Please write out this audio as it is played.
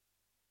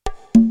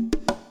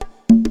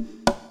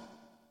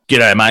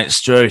G'day, mate. It's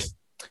Struth.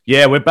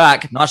 Yeah, we're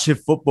back. Night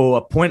Shift Football,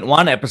 a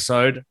 0.1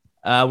 episode,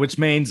 which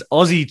means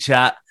Aussie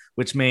chat,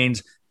 which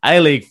means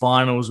A-League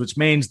finals, which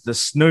means the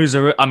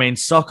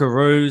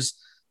Socceroos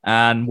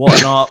and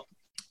whatnot.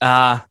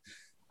 I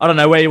don't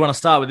know where you want to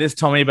start with this,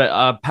 Tommy, but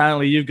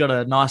apparently you've got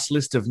a nice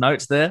list of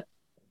notes there.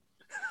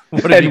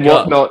 What have you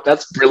got? Whatnot.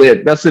 That's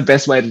brilliant. That's the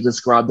best way to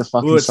describe the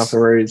fucking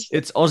Socceroos.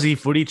 It's Aussie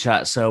footy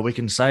chat, so we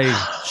can say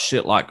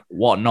shit like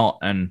whatnot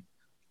and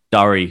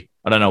Durry.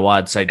 I don't know why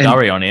I'd say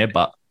Durry on here,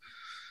 but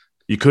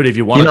you could if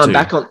you wanted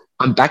to.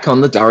 I'm back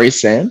on the Durry,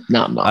 Sam.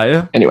 No, I'm not. Are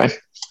you? Anyway.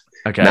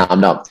 Okay. No, I'm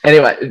not.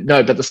 Anyway,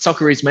 no, but the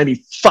Socceroos made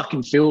me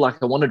fucking feel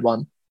like I wanted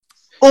one.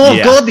 Oh,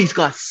 yeah. God, these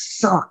guys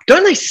suck.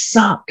 Don't they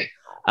suck?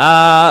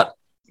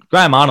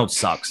 Graham Arnold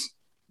sucks.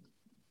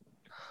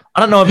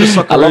 I don't know if the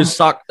Socceroos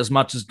suck as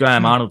much as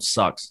Graham Arnold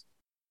sucks.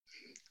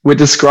 We're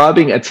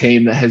describing a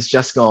team that has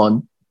just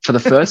gone, for the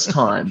first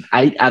time,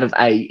 8 out of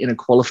 8 in a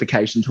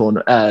qualification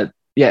tournament, a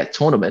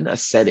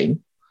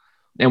setting.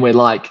 And we're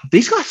like,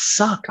 these guys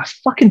suck.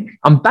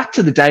 I'm back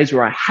to the days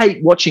where I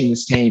hate watching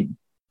this team.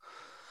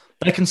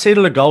 They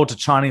conceded a goal to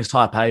Chinese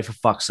Taipei, for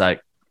fuck's sake.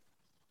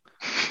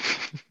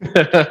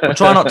 I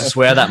try not to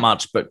swear that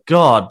much, but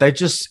God, they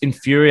just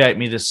infuriate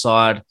me this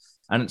side.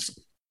 And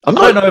I'm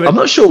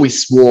not sure we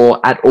swore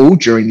at all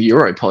during the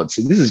Europod,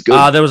 so this is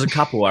good. There was a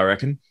couple, I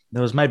reckon.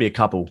 There was maybe a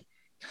couple.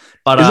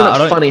 But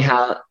isn't it funny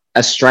how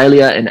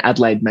Australia and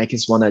Adelaide make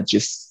us want to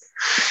just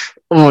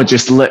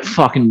let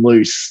fucking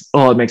loose?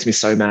 Oh, it makes me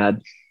so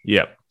mad.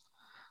 Yeah.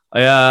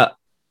 I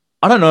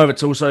don't know if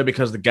it's also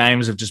because the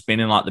games have just been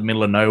in like the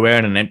middle of nowhere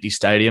in an empty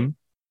stadium.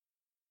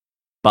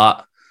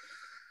 But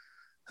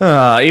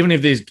even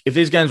if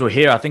these games were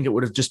here, I think it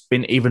would have just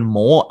been even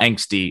more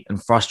angsty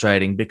and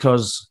frustrating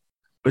because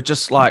we're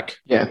just like,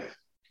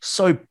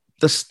 so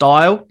the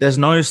style, there's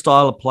no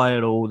style of play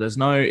at all.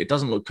 It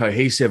doesn't look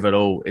cohesive at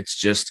all. It's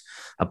just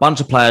a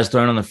bunch of players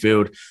thrown on the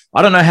field.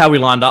 I don't know how we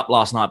lined up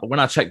last night, but when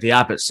I checked the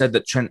app, it said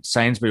that Trent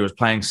Sainsbury was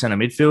playing centre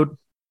midfield.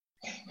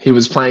 He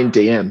was playing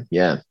DM,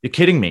 yeah. You're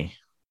kidding me.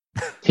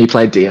 He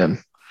played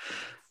DM.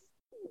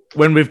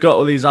 When we've got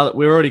all these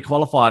we're already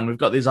qualified and we've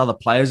got these other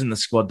players in the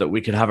squad that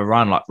we could have a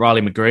run, like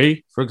Riley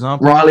McGree, for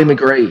example. Riley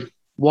McGree.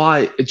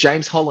 Why?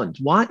 James Holland.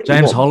 Why?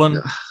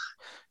 Holland.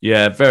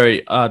 Yeah,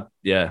 very,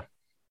 yeah.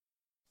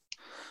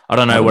 I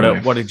don't know.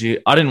 What did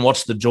you... I didn't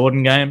watch the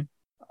Jordan game.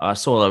 I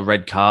saw the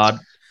red card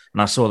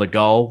and I saw the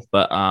goal,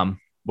 but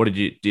what did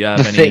you... Do you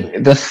have any...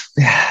 You're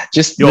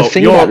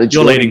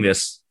leading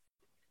this.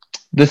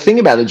 The thing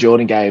about the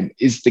Jordan game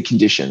is the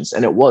conditions,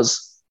 and it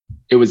was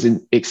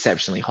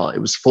exceptionally hot. It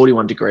was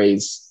 41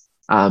 degrees.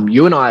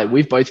 You and I,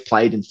 we've both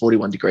played in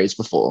 41 degrees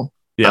before.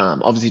 Yeah.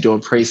 Obviously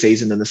doing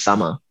preseason in the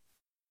summer.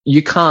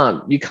 You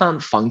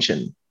can't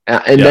function.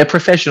 They're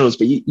professionals,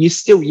 but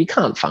you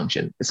can't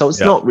function. So it's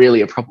not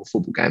really a proper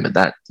football game at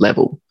that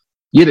level.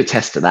 You'd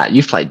attest to that.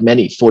 You've played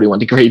many 41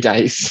 degree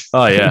days.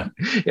 Oh yeah.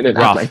 In an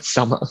Adelaide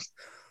summer.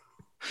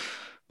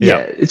 Yeah,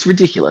 it's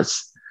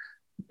ridiculous.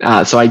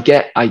 So I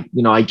get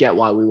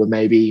why we were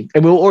maybe,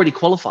 and we were already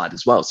qualified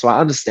as well. So I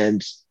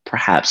understand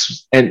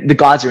perhaps, and the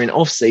guys are in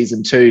off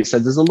season too. So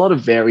there's a lot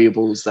of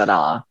variables that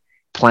are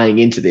playing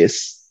into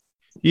this.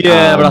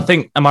 Yeah, but I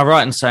think, am I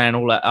right in saying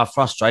all that our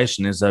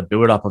frustration is a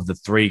build up of the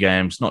 3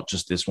 games, not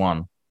just this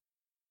one,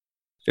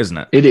 isn't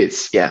it? It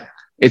is. Yeah.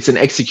 It's an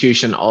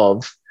execution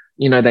of,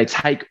 they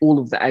take all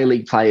of the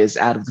A-League players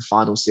out of the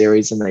final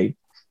series and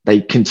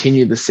they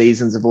continue the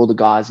seasons of all the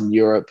guys in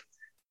Europe.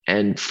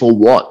 And for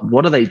what?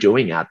 What are they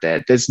doing out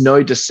there? There's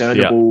no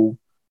discernible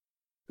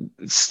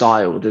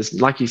style. There's,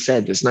 like you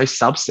said, there's no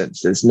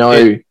substance. There's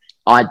no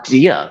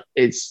idea.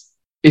 It's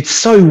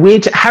so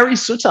weird. Harry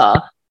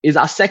Suter is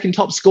our second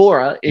top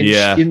scorer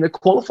in the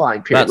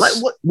qualifying period.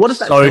 That's what does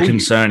that so tell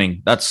concerning.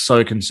 You? That's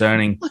so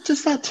concerning. What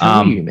does that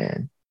tell you,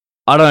 man?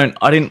 I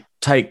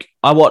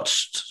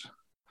watched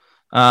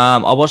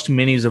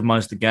minis of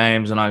most of the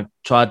games and I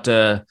tried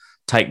to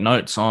take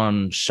notes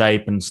on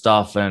shape and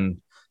stuff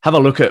and have a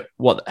look at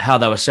how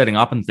they were setting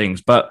up and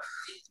things. But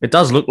it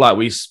does look like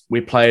we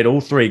played all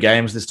 3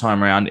 games this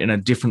time around in a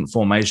different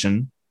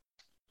formation.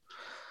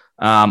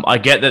 I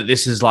get that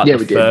this is like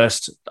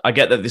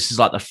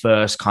the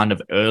first kind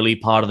of early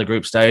part of the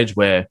group stage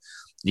where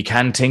you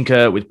can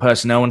tinker with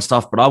personnel and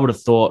stuff, but I would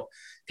have thought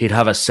he'd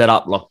have a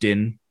setup locked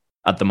in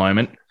at the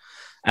moment.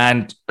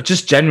 And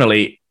just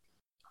generally,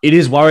 it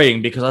is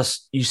worrying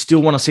because you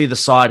still want to see the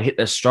side hit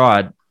their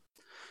stride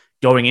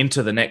going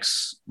into the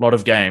next lot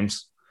of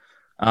games.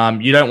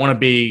 You don't want to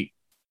be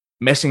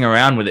messing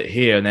around with it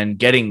here and then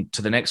getting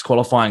to the next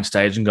qualifying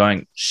stage and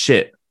going,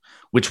 shit,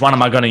 which one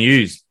am I going to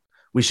use?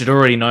 We should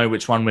already know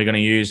which one we're going to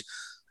use.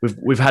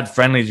 We've had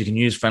friendlies. You can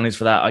use friendlies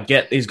for that. I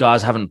get these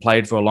guys haven't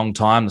played for a long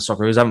time. The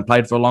Socceroos haven't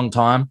played for a long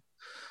time.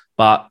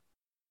 But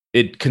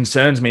it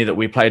concerns me that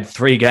we played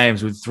 3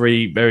 games with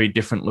 3 very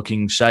different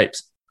looking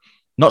shapes.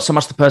 Not so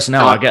much the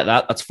personnel. I get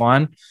that. That's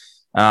fine.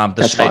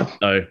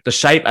 The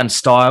shape and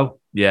style.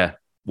 Yeah.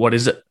 What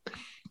is it?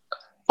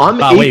 We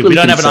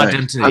don't have an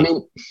identity. I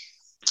mean,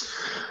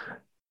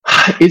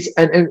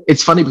 and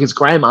it's funny because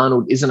Graham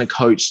Arnold isn't a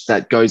coach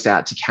that goes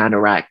out to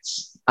counteract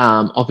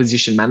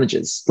opposition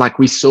managers. Like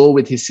we saw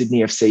with his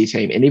Sydney FC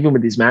team and even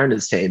with his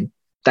Mariners team,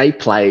 they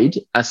played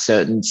a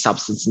certain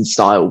substance and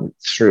style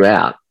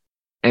throughout.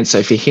 And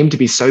so for him to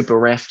be so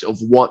bereft of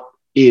what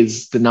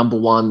is the number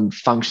one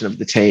function of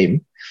the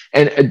team,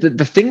 and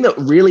the thing that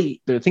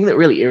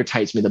really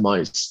irritates me the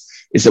most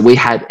is that we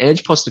had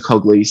Ange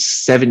Postecoglou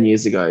 7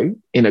 years ago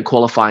in a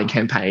qualifying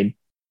campaign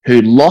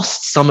who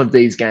lost some of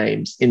these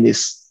games in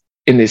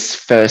this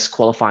first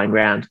qualifying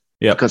round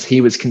because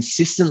he was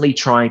consistently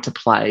trying to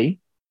play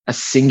a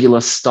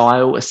singular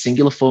style, a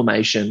singular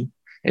formation,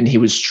 and he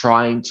was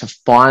trying to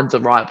find the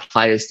right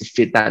players to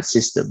fit that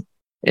system.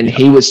 And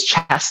he was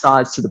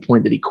chastised to the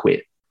point that he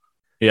quit.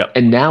 Yeah.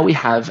 And now we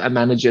have a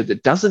manager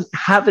that doesn't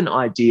have an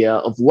idea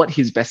of what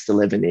his best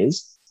 11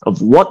 is,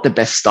 of what the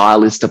best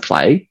style is to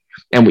play.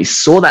 And we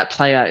saw that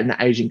play out in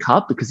the Asian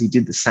Cup because he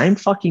did the same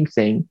fucking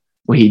thing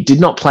where he did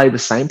not play the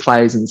same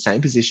players in the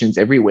same positions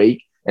every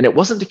week. And it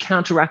wasn't to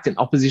counteract an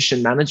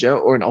opposition manager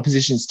or an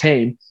opposition's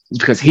team. It's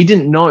because he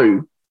didn't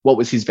know what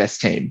was his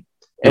best team.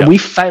 And we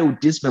failed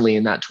dismally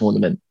in that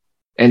tournament.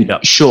 And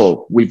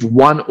sure, we've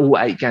won all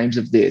 8 games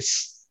of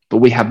this, but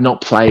we have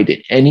not played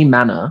in any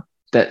manner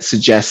that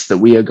suggests that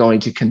we are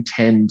going to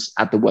contend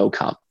at the World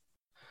Cup.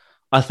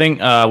 I think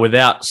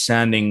without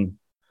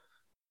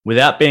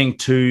being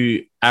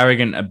too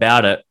arrogant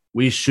about it,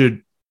 we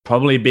should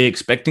probably be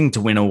expecting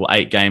to win all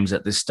 8 games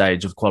at this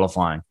stage of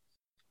qualifying.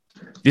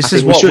 This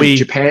is what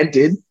Japan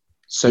did.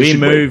 So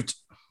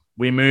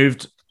we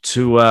moved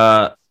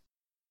to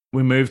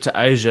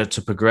Asia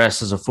to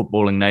progress as a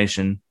footballing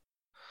nation,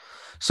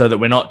 so that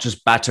we're not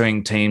just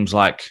battering teams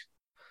like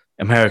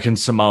American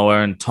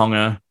Samoa and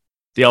Tonga,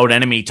 the old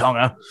enemy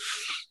Tonga,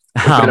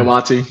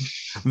 Vanuatu.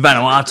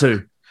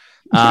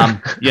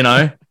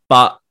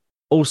 But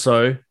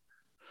also,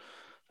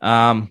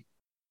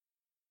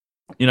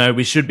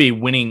 we should be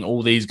winning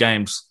all these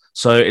games.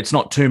 So it's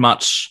not too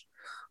much.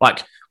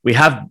 Like we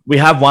have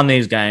won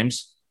these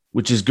games,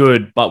 which is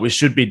good, but we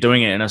should be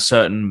doing it in a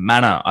certain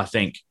manner, I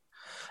think.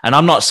 And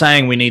I'm not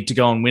saying we need to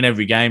go and win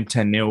every game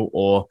 10-0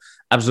 or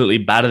absolutely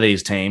batter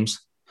these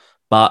teams,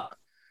 but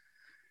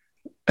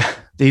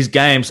these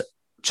games,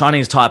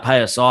 Chinese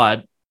Taipei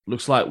aside,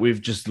 looks like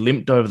we've just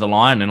limped over the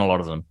line in a lot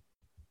of them.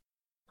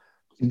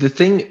 The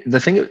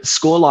thing,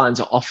 score lines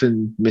are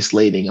often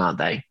misleading, aren't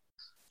they?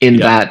 In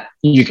that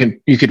you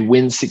could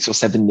win 6 or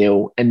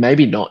 7-0 and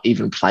maybe not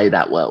even play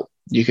that well.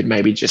 You could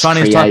maybe just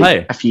Chinese create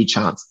Taipei. A few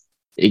chances.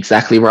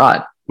 Exactly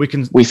right.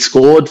 We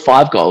scored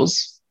 5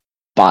 goals,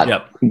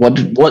 but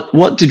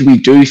what did we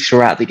do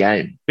throughout the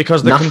game?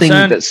 Because nothing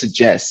that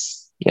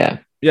suggests,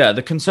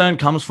 the concern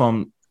comes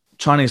from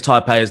Chinese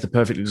Taipei is the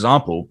perfect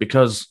example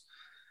because,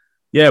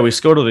 we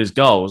scored all these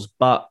goals,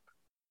 but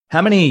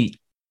how many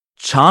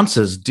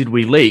chances did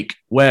we leak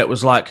where it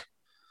was like,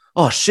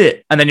 oh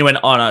shit, and then you went,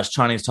 oh no, it's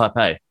Chinese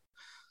Taipei.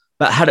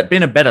 But had it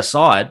been a better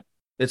side,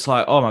 it's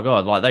like, oh my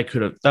god, like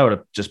they would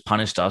have just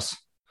punished us.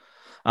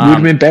 We would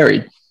have been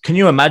buried. Can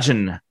you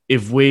imagine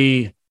if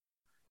we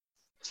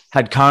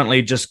had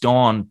currently just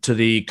gone to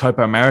the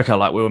Copa America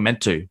like we were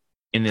meant to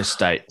in this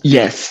state?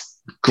 Yes.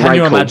 Can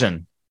you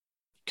imagine?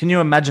 Can you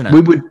imagine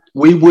it?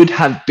 We would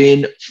have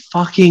been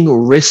fucking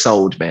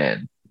rissoled,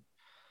 man.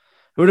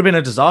 It would have been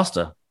a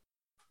disaster.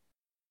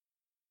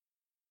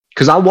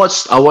 Because I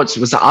watched,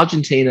 was it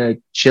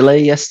Argentina-Chile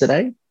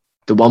yesterday?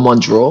 The 1-1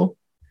 draw?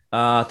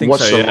 I think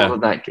so, yeah. A lot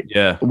of that.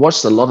 Yeah. I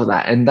watched a lot of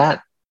that. And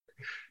that,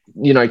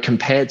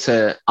 compared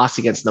to us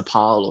against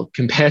Nepal or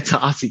compared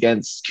to us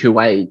against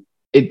Kuwait,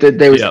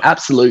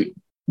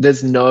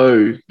 there's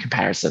no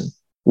comparison.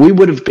 We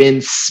would have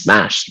been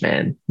smashed,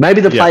 man.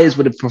 Maybe the players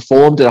would have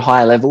performed at a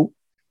higher level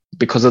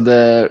because of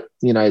the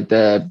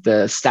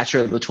stature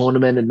of the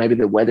tournament, and maybe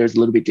the weather is a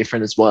little bit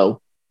different as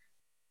well.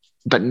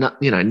 But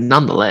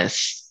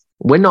nonetheless,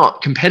 we're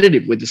not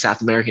competitive with the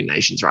South American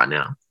nations right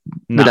now,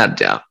 without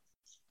doubt.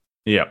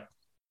 Yeah.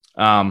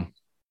 I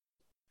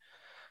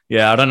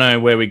don't know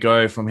where we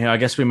go from here. I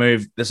guess we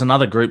move. There's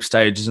another group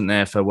stage, isn't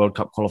there, for World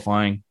Cup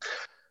qualifying?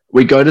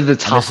 We go to the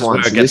tough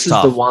ones. This is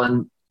the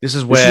one. This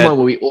is where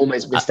we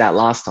almost missed out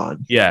last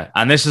time. Yeah,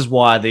 and this is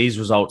why these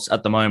results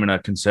at the moment are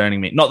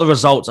concerning me. Not the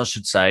results, I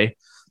should say,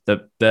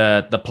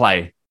 the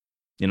play.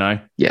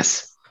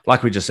 Yes.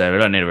 Like we just said, we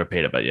don't need to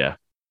repeat it, but yeah.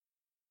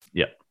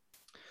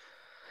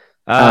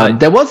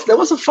 There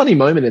was a funny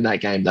moment in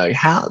that game though.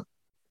 How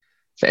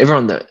for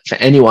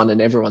anyone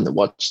and everyone that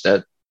watched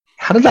it,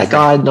 how did that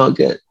guy not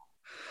get?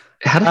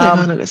 How did that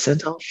guy not get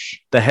sent off?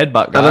 The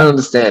headbutt guy. I don't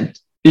understand.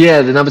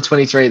 Yeah, the number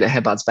 23 that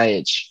headbutts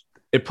Bajic.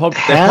 There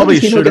probably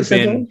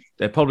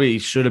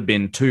should have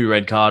been 2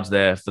 red cards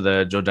there for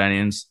the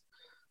Jordanians.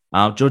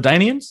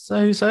 Jordanians, is that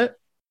how you say it?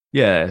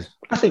 Yeah,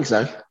 I think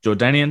so.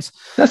 Jordanians.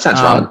 That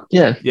sounds right.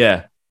 Yeah,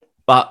 yeah.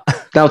 But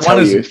they'll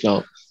tell you if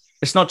not.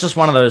 It's not just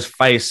one of those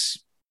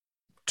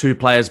 2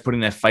 players putting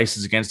their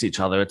faces against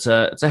each other. It's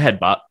a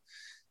headbutt.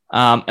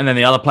 And then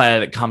the other player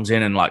that comes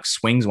in and like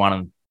swings one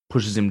and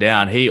pushes him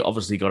down, he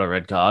obviously got a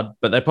red card,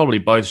 but they probably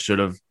both should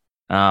have.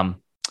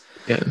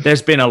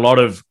 there's been a lot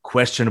of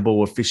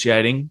questionable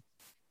officiating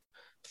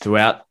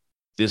throughout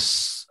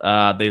these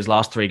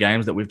last 3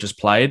 games that we've just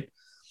played.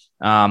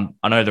 I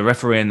know the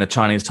referee in the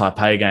Chinese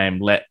Taipei game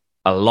let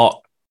a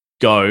lot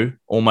go,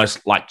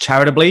 almost like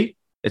charitably.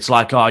 It's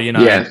like,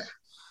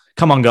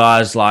 come on,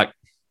 guys, like,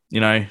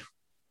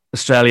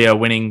 Australia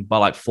winning by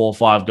like 4 or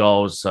 5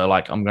 goals. So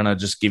like, I'm going to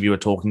just give you a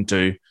talking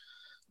to,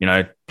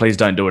 please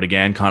don't do it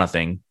again kind of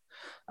thing.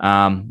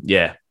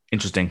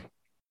 Interesting.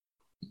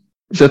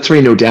 It's a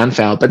 3-0 down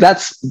foul, but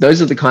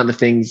those are the kind of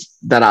things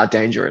that are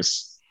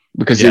dangerous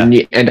because then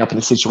you end up in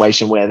a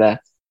situation where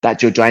that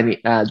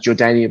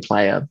Jordanian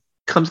player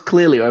comes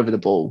clearly over the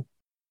ball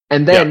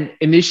and then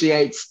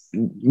initiates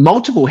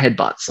multiple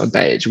headbutts on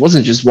Bajic. It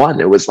wasn't just one;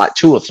 it was like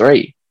 2 or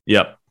 3.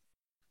 Yep.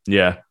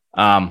 Yeah.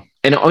 And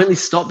it only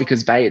stopped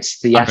because Bajic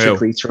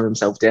theatrically threw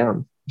himself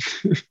down.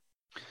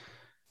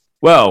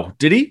 Well,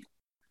 did he?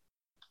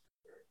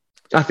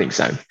 I think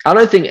so. I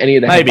don't think any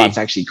of the headbutts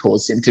actually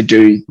caused him to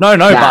do No,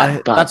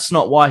 but that's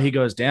not why he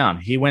goes down.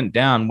 He went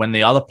down when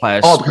the other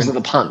players... Oh, because of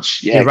the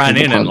punch. Yeah, he ran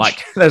in and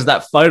like there's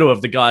that photo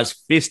of the guy's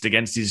fist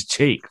against his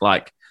cheek.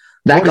 Like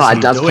that guy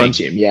does punch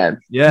him, yeah.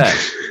 Yeah.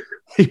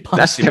 He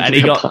punched him and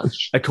he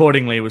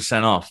accordingly was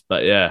sent off.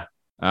 But yeah.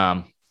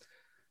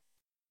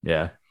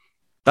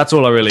 That's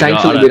all I really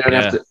got.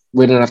 Thankfully,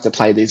 we don't have to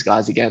play these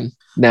guys again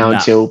now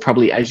until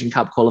probably Asian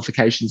Cup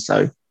qualification.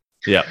 So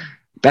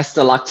best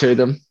of luck to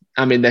them.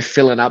 I mean, they're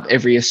filling up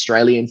every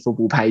Australian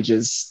football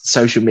page's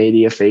social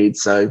media feed.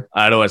 So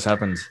it always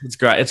happens. It's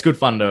great. It's good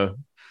fun to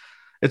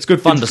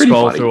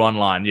scroll through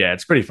online. Yeah,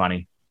 it's pretty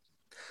funny.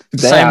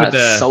 Same with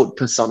the salt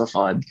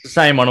personified.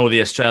 Same on all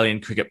the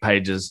Australian cricket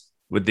pages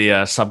with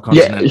the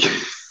subcontinent,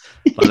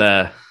 like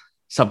the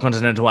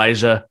subcontinental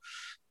Asia,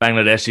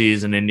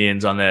 Bangladeshis and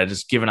Indians on there,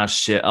 just giving us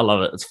shit. I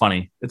love it. It's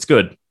funny. It's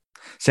good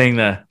seeing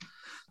the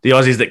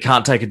Aussies that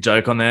can't take a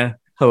joke on there.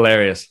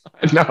 Hilarious.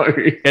 No.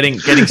 Getting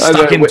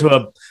stuck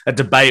into a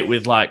debate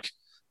with like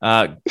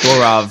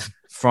Gaurav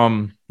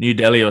from New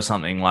Delhi or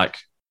something. Like,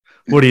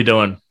 what are you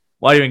doing?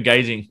 Why are you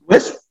engaging?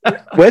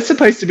 We're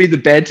supposed to be the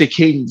banter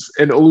kings,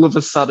 and all of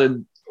a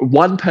sudden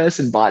one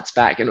person bites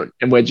back and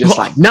we're just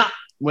like, nah,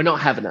 we're not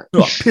having it.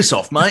 Oh, piss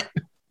off, mate.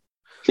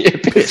 Yeah,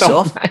 piss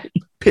off, mate.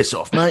 Piss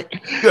off, mate.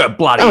 You're a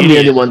bloody I'm idiot. the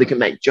only one that can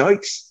make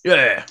jokes.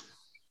 Yeah.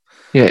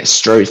 Yeah,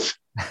 Struth.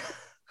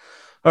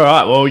 All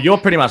right. Well, you're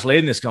pretty much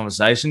leading this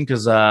conversation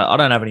because I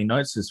don't have any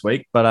notes this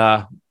week.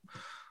 But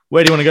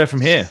where do you want to go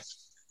from here?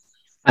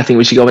 I think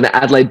we should go into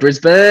Adelaide,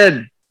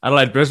 Brisbane.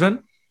 Adelaide,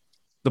 Brisbane.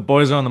 The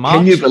boys are on the march.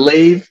 Can you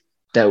believe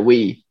that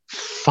we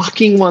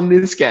fucking won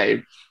this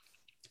game?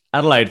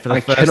 Adelaide for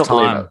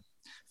the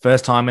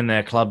first time in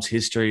their club's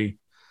history,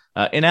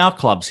 in our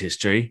club's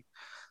history,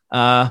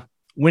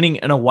 winning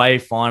an away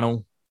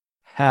final.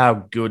 How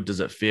good does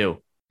it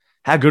feel?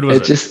 How good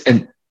was it?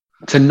 And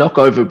to knock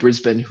over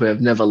Brisbane, who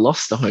have never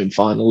lost a home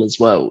final as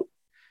well.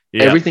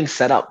 Yep. Everything's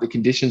set up. The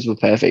conditions were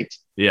perfect.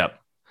 Yep.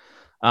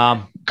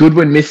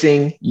 Goodwin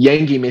missing,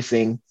 Yengi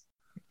missing.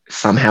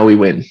 Somehow we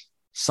win.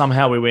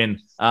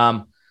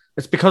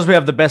 It's because we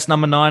have the best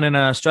number 9 in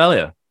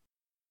Australia.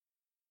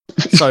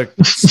 So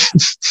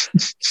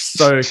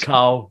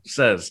Carl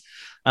says.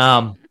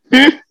 I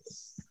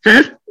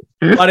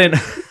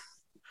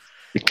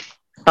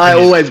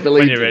always believe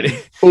when you're ready.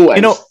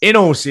 Always. In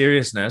all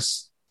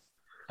seriousness,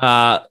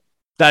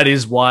 that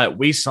is why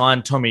we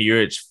signed Tommy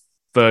Juric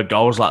for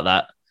goals like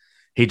that.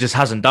 He just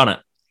hasn't done it.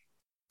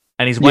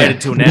 And he's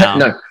waited till now.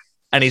 No.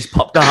 And he's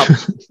popped up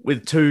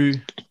with 2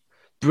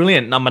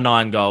 brilliant number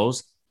 9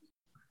 goals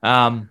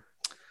and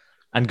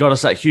got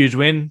us that huge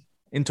win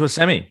into a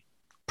semi.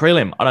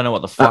 Prelim. I don't know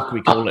what the fuck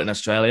we call it in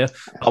Australia.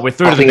 But we're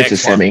through to the next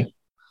it's a semi. one.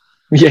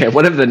 Yeah,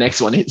 whatever the next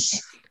one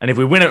is. And if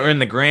we win it, we're in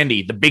the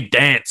Grandy, the big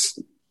dance.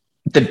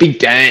 The big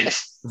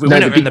dance. If we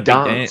win it, we're in the big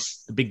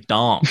dance. The big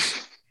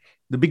dance.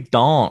 The big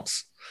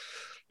dance.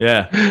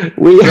 Yeah.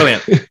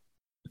 Brilliant.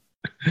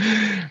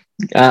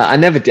 I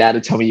never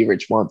doubted Tommy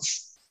Juric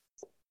once.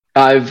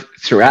 I've,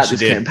 throughout this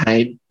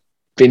campaign,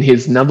 been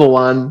his number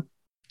 1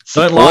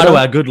 supporter. Don't lie to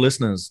our good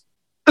listeners.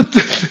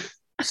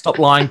 Stop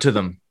lying to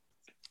them.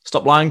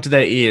 Stop lying to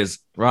their ears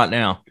right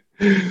now.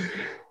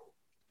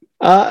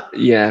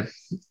 Yeah.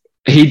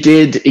 He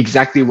did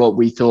exactly what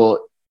we thought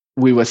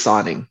we were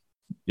signing.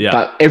 Yeah.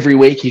 But every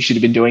week he should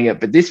have been doing it.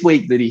 But this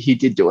week that he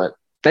did do it,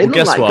 they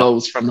look like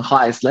goals from the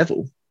highest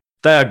level.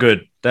 They are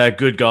good. They are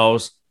good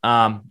goals.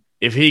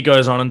 If he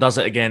goes on and does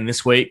it again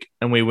this week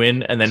and we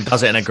win and then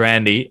does it in a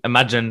Grandy,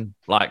 imagine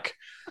like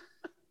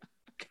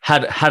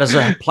had as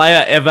a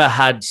player ever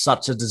had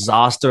such a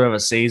disaster of a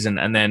season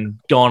and then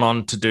gone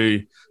on to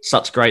do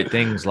such great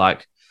things.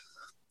 Like,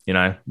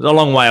 there's a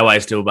long way away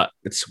still, but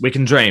we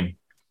can dream.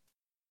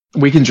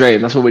 We can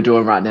dream. That's what we're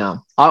doing right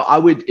now. I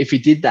would, if he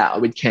did that, I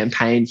would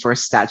campaign for a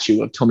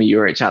statue of Tommy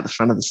Juric out the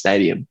front of the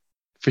stadium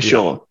for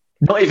sure.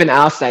 Not even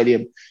our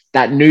stadium.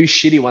 That new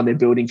shitty one they're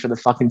building for the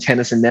fucking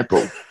tennis and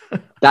netball.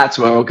 That's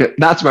where I'll put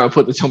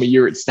the Tommy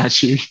Juric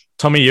statue.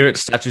 Tommy Juric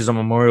statues on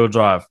Memorial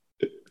Drive.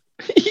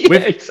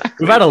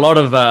 Exactly. We've had a lot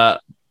of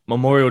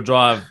Memorial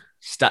Drive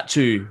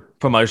statue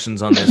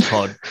promotions on this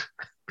pod.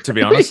 to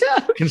be honest,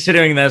 Yeah.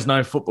 considering there's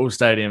no football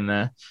stadium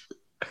there.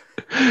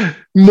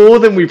 More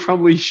than we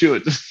probably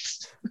should.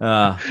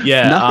 Yeah.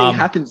 Nothing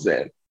happens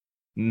there.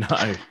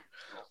 No.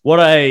 What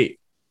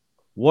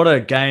a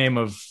game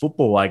of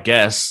football, I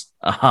guess.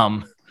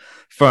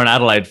 For an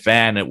Adelaide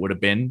fan, it would have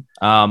been.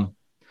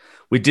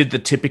 We did the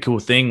typical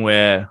thing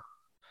where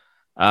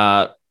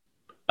I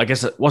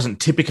guess it wasn't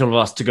typical of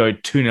us to go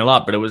 2-0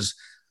 up, but it was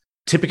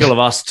typical of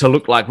us to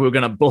look like we were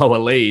going to blow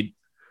a lead.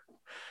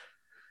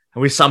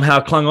 And we somehow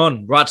clung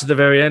on right to the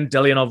very end.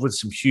 Delianov with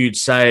some huge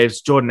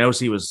saves. Jordan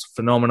Elsey was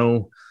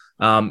phenomenal.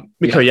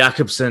 Mikko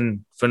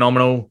Jakobsen,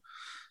 phenomenal.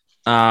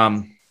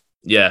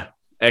 Yeah,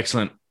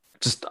 excellent.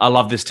 Just, I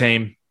love this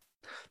team.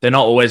 They're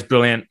not always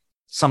brilliant.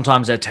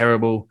 Sometimes they're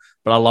terrible,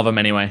 but I love them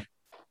anyway.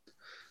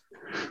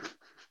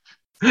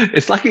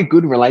 It's like a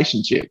good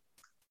relationship.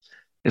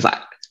 It's like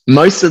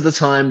most of the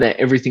time they're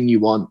everything you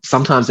want.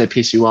 Sometimes they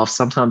piss you off.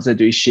 Sometimes they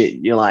do shit.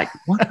 You're like,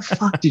 what the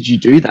fuck did you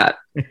do that?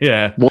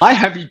 Yeah. Why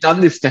have you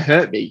done this to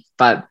hurt me?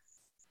 But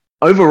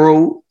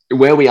overall,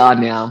 where we are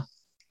now,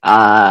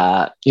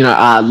 our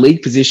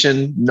league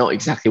position, not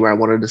exactly where I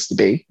wanted us to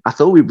be. I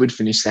thought we would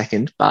finish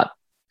second, but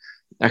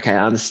okay,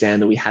 I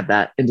understand that we had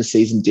that end of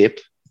season dip.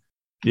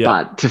 Yeah.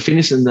 But to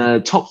finish in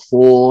the top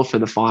 4 for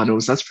the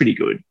finals, that's pretty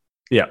good.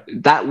 Yeah.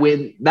 That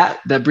win,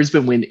 that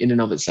Brisbane win in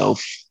and of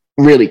itself,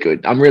 really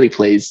good. I'm really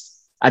pleased.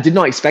 I did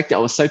not expect it. I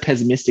was so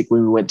pessimistic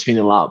when we went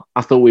 2-0 up.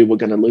 I thought we were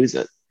going to lose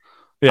it.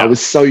 Yeah. I was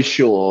so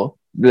sure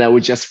that they were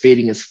just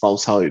feeding us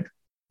false hope.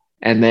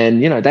 And then,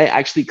 they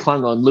actually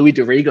clung on. Louis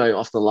Dorigo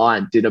off the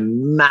line did a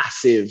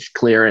massive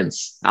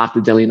clearance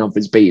after Delianov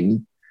was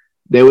beaten.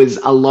 There was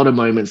a lot of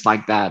moments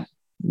like that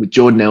with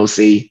Jordan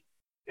Elsey,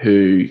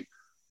 who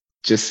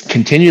just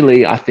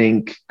continually, I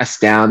think,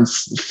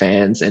 astounds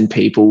fans and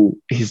people,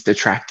 his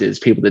detractors,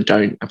 people that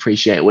don't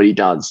appreciate what he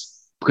does.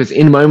 Because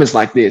in moments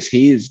like this,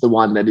 he is the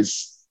one that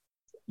is,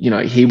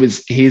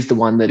 he's the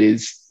one that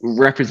is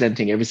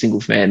representing every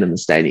single fan in the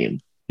stadium.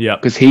 Yeah.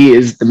 Because he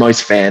is the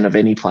most fan of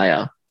any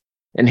player.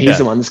 And he's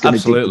the one that's going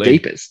to dig the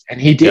deepest.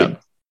 And he did. Yeah.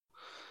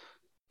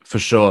 For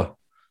sure.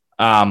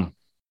 I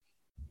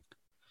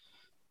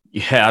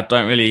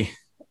don't really...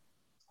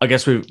 I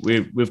guess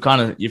you've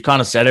kind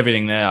of said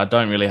everything there. I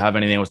don't really have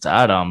anything else to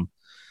add.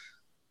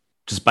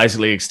 Just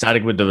basically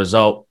ecstatic with the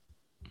result.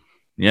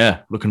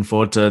 Yeah, looking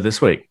forward to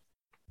this week.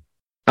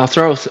 I'll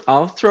throw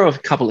a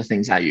couple of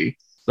things at you.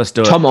 Let's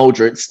do it. Tom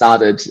Aldred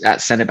started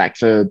at centre back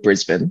for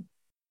Brisbane,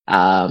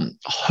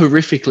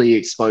 horrifically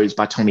exposed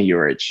by Tommy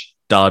Urich.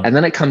 Dud. And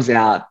then it comes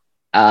out,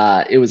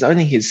 it was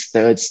only his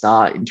 3rd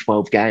start in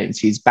 12 games.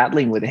 He's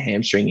battling with a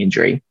hamstring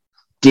injury.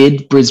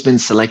 Did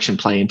Brisbane's selection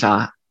play into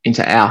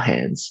our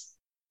hands?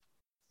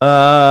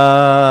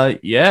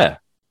 Yeah,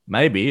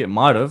 maybe it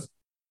might have.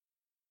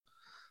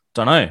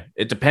 Don't know.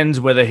 It depends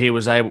whether he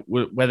was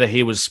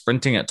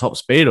sprinting at top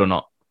speed or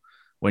not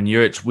when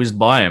Urich whizzed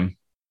by him.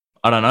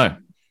 I don't know.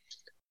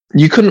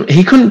 He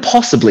couldn't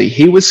possibly.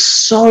 He was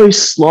so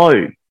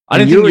slow. I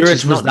didn't think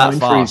Urich was that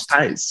fast.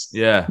 Pace.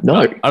 Yeah.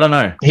 No. I don't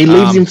know. He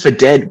leaves him for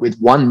dead with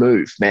one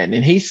move, man.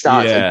 And he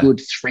starts a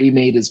good 3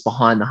 meters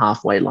behind the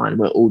halfway line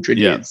where Aldred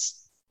is.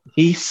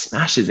 He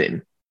smashes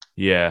him.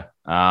 Yeah.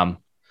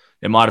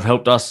 It might have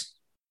helped us.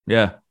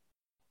 Yeah.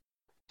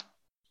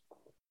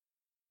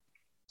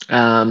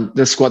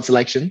 The squad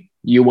selection,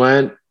 you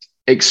weren't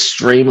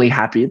extremely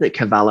happy that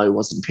Cavallo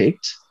wasn't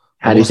picked.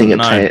 How do you think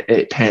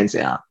it pans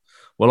out?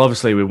 Well,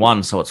 obviously we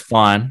won, so it's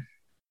fine.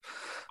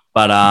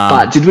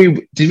 But did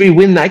we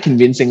win that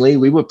convincingly?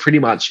 We were pretty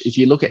much, if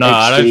you look at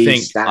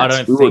stats,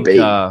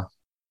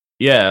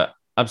 yeah,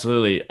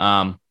 absolutely.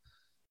 I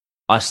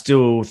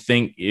still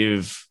think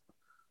if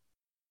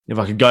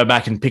I could go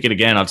back and pick it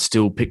again, I'd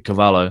still pick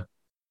Cavallo.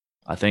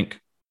 I think.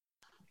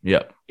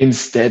 Yeah.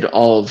 Instead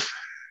of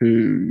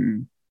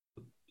who?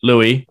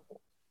 Louis.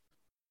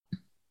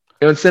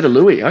 Instead of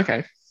Louis,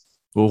 okay.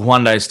 Well,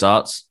 Juande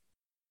starts.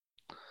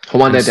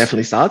 Juande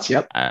definitely starts,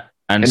 yep.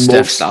 And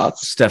Steph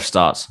starts. Steph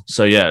starts.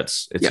 So, yeah,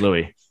 it's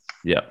Louis.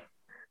 Yeah.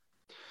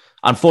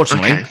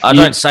 Unfortunately, okay. I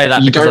don't say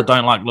that because I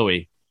don't like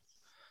Louis.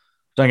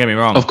 Don't get me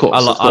wrong. Of course.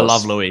 I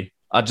love Louis.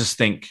 I just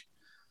think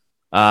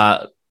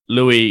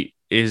Louis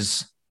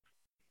is,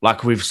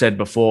 like we've said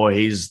before,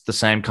 he's the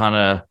same kind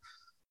of...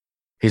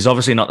 He's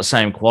obviously not the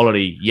same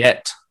quality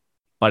yet,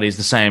 but he's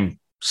the same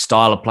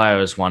style of player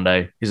as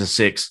Juande. He's a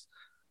 6,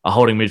 a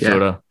holding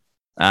midfielder.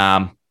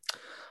 Yeah.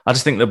 I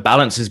just think the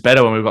balance is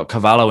better when we've got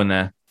Cavallo in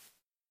there.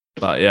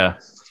 But, yeah.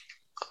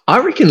 I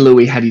reckon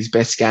Louis had his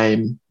best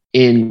game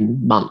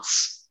in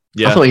months.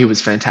 Yeah. I thought he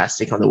was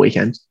fantastic on the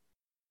weekend.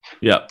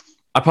 Yeah.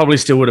 I probably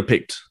still would have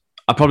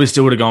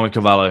gone with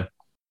Cavallo.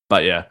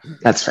 But, yeah.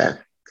 That's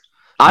fair.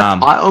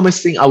 I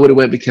almost think I would have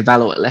went with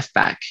Cavallo at left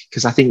back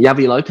because I think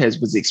Yavi Lopez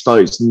was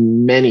exposed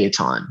many a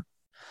time.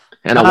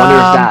 And I wonder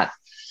if that...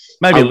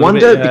 Maybe I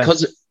wonder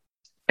because...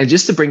 And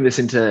just to bring this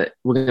into...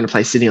 We're going to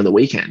play Sydney on the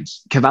weekend.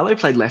 Cavallo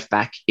played left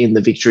back in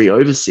the victory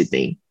over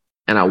Sydney.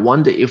 And I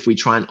wonder if we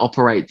try and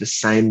operate the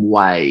same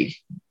way,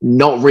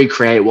 not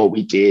recreate what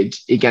we did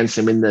against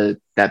them in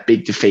that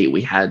big defeat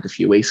we had a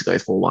few weeks ago,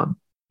 4-1.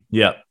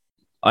 Yeah.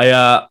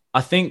 I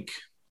I think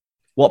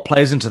what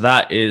plays into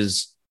that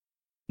is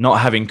not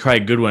having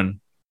Craig Goodwin.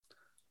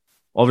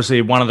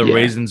 Obviously, one of the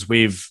reasons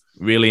we've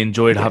really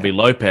enjoyed Javi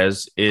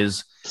Lopez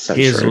is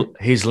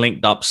he's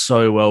linked up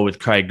so well with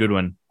Craig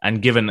Goodwin. And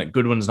given that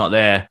Goodwin's not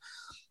there,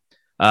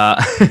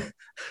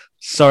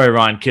 sorry,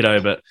 Ryan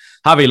Kiddo, but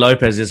Javi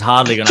Lopez is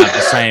hardly going to have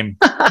the same.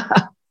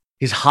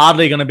 He's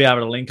hardly going to be able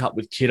to link up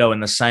with Kiddo in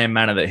the same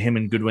manner that him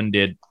and Goodwin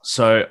did.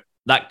 So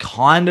that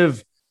kind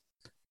of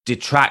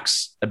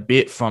detracts a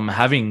bit from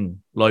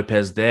having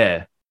Lopez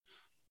there.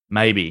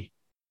 Maybe.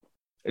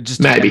 It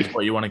just depends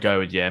what you want to go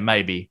with. Yeah,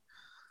 maybe.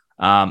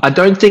 I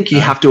don't think you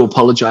have to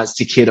apologize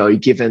to Kiddo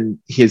given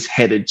his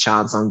headed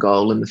chance on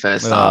goal in the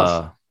first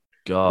half.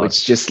 God.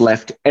 Which just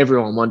left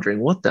everyone wondering,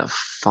 what the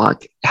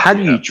fuck? How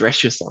do you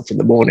dress yourself in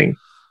the morning?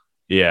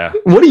 Yeah.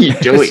 What are you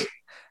doing?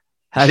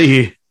 How do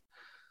you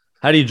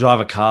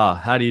drive a car?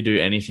 How do you do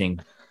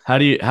anything? How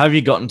have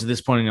you gotten to this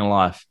point in your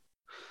life?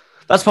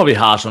 That's probably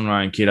harsh on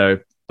Ryan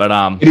Kiddo, but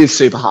it is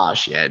super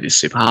harsh. Yeah, it is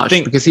super harsh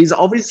because he's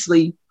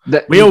obviously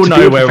we all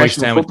know where we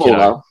stand with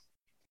Kiddo.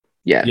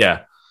 Yeah.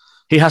 Yeah.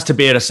 He has to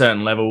be at a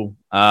certain level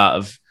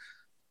of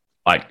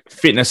like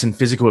fitness and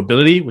physical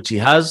ability, which he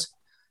has.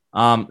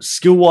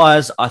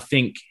 Skill-wise, I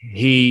think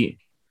everyone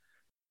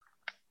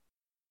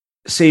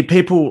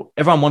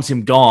wants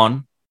him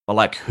gone, but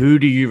like, who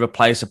do you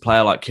replace a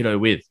player like Kiddo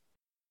with?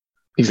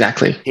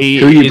 Exactly.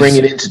 Who are you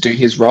bringing in to do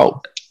his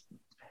role?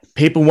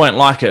 People won't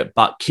like it,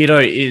 but Kiddo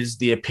is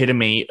the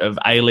epitome of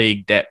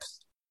A-League depth.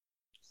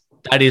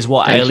 That is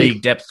what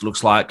A-League depth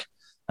looks like,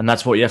 and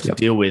that's what you have to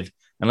deal with.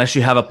 Unless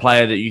you have a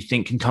player that you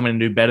think can come in and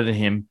do better than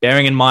him,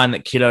 bearing in mind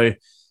that Kiddo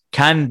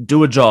can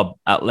do a job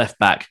at left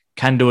back,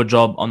 can do a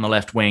job on the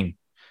left wing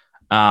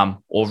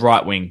or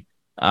right wing.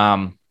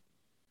 I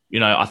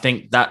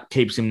think that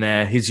keeps him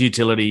there. His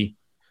utility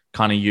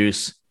kind of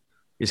use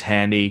is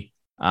handy.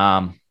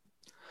 But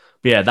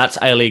yeah, that's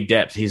A-League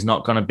depth. He's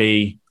not going to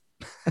be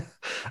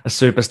a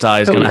superstar.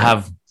 He's going to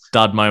have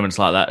dud moments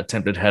like that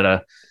attempted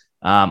header.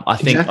 I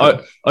think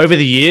over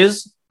the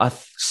years, I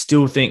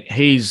still think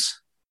he's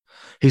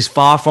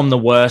far from the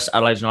worst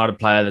Adelaide United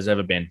player there's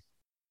ever been.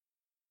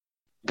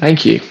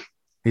 Thank you.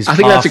 I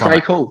think that's a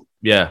great call.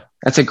 Yeah.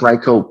 That's a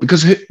great call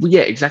because,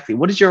 exactly.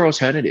 What is your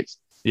alternative?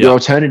 Yeah. Your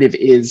alternative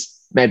is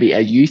maybe a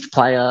youth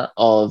player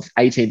of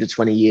 18 to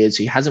 20 years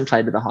who hasn't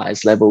played at the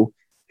highest level,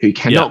 who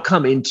cannot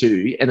come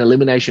into an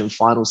elimination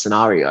final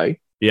scenario.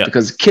 Yeah.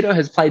 Because Kiddo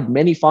has played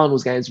many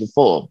finals games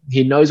before.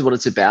 He knows what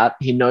it's about.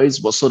 He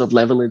knows what sort of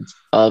level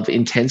of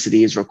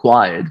intensity is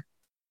required.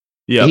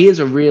 Yeah. He is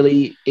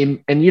he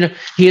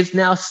has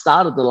now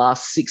started the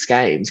last 6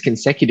 games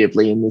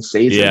consecutively in this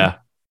season. Yeah.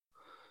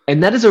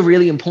 And that is a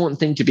really important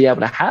thing to be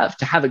able to have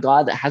a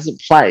guy that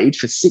hasn't played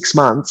for 6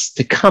 months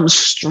to come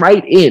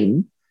straight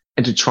in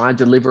and to try and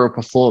deliver a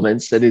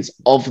performance that is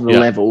of the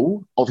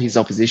level of his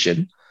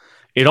opposition.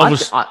 It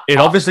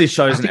obviously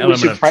shows an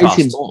element of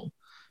trust.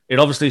 It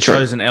obviously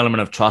shows an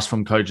element of trust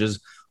from coaches.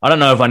 I don't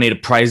know if I need to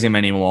praise him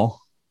anymore,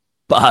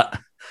 but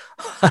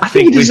I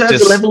think he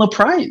deserves a level of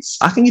praise.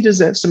 I think he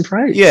deserves some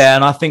praise. Yeah,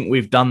 and I think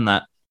we've done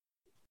that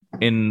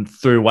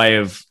through way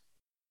of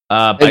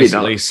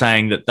basically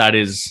saying that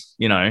is,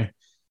 he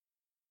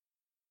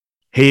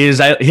is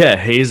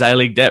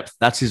A-League depth.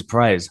 That's his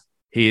praise.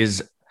 He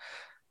is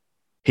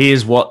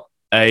what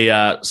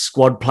a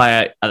squad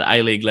player at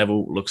A-League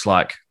level looks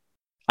like.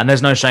 And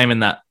there's no shame in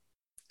that.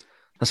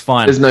 That's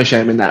fine. There's no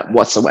shame in that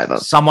whatsoever.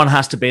 Someone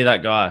has to be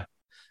that guy.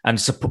 And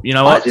you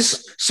know what?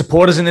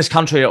 Supporters in this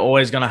country are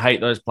always going to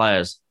hate those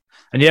players.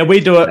 And yeah,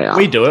 we do it.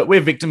 We do it. We're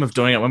a victim of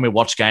doing it when we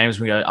watch games.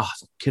 We go,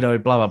 Kiddo,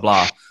 blah, blah,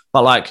 blah.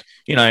 But like,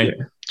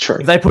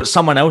 if they put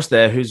someone else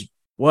there who's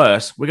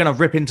worse, we're going to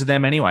rip into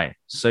them anyway.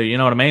 So you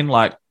know what I mean?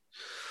 Like,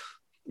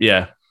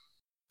 yeah,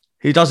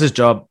 he does his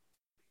job.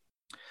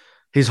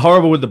 He's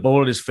horrible with the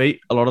ball at his feet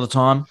a lot of the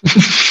time.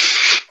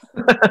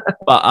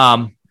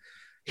 But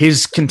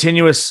his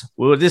continuous,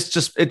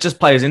 it just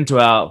plays into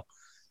our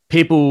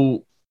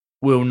people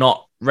will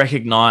not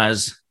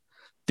recognize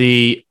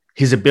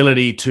his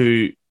ability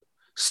to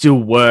still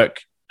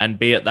work and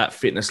be at that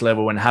fitness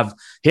level and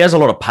he has a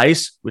lot of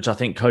pace, which I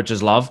think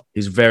coaches love.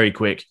 He's very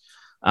quick.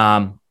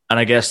 And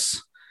I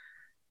guess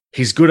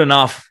he's good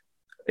enough.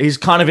 He's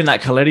kind of in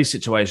that Coletti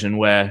situation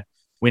where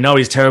we know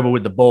he's terrible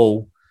with the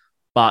ball,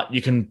 but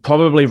you can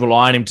probably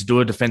rely on him to do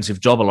a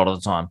defensive job a lot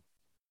of the time.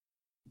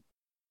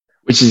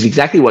 Which is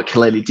exactly what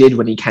Coletti did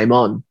when he came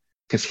on,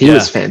 because he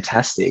was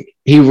fantastic.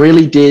 He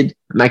really did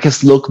make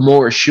us look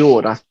more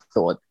assured, I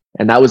thought.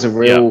 And that was a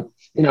real,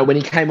 when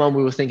he came on,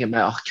 we were thinking,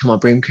 come on,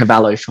 bring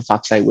Cavallo, for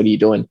fuck's sake, what are you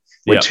doing?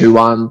 We're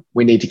 2-1,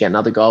 we need to get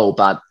another goal.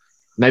 But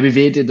maybe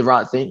Veer did the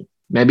right thing.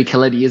 Maybe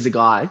Coletti is a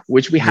guy,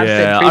 which we have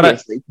said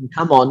previously, can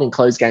come on and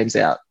close games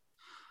out.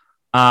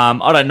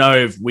 I don't know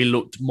if we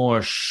looked more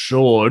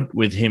assured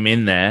with him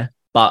in there,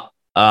 but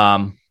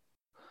that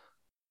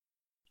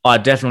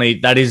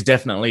is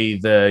definitely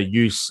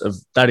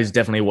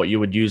what you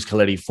would use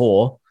Coletti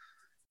for.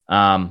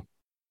 I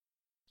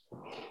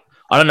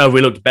don't know if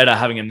we looked better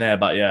having him there,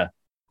 but yeah.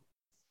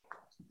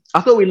 I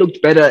thought we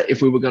looked better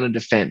if we were going to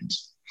defend.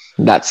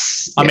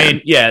 I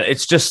mean, yeah,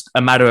 it's just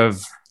a matter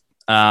of,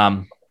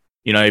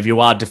 if you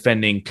are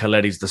defending,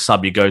 Coletti's the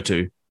sub you go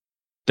to.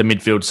 The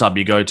midfield sub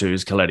you go to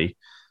is Coletti.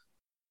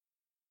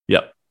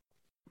 Yep.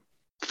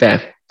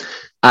 Fair.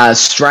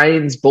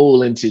 Strain's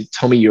ball into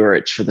Tommy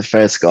Juric for the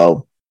first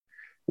goal.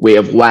 We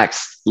have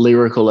waxed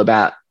lyrical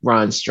about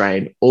Ryan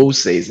Strain all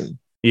season.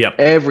 Yep.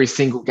 Every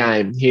single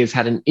game, he has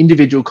had an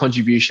individual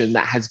contribution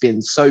that has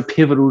been so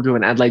pivotal to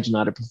an Adelaide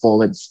United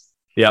performance.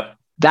 Yep.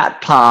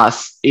 That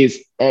pass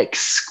is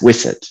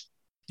exquisite.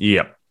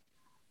 Yep.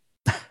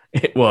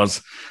 It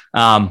was.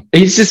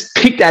 He's just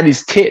picked at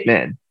his tit,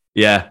 man.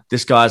 Yeah,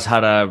 this guy's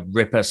had a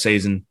ripper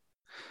season,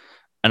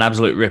 an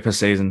absolute ripper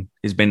season.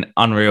 He's been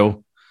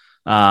unreal.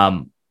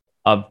 I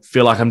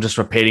feel like I'm just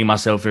repeating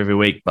myself every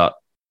week, but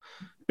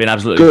been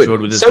absolutely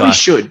thrilled with this guy. So we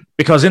should.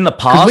 Because in the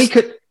past,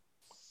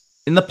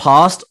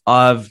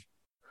 I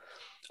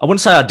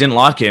wouldn't say I didn't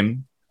like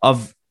him.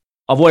 I've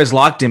always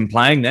liked him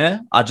playing there.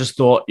 I just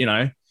thought,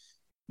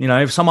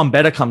 if someone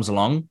better comes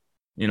along,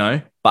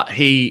 but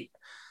he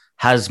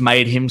has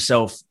made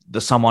himself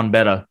the someone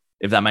better,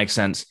 if that makes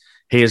sense.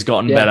 He has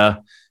gotten better.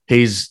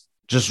 He's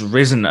just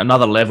risen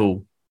another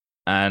level,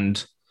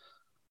 and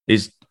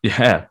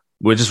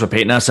we're just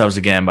repeating ourselves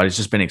again, but he's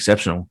just been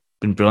exceptional,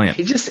 been brilliant.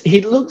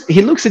 He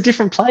looks a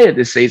different player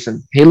this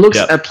season. He looks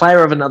a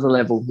player of another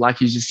level,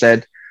 like you just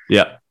said.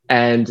 Yeah.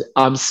 And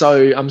I'm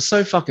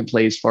so fucking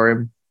pleased for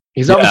him.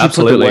 He's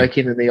obviously put the work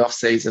in the off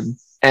season,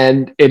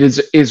 and it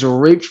is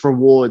reaped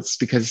rewards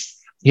because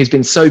he's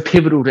been so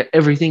pivotal to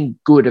everything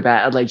good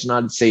about Adelaide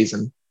United's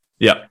season.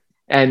 Yeah.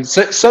 And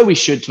so we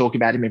should talk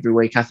about him every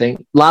week, I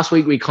think. Last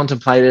week we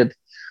contemplated,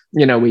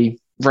 we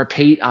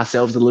repeat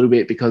ourselves a little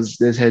bit because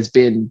there has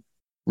been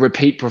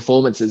repeat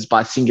performances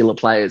by singular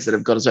players that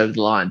have got us over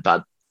the line.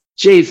 But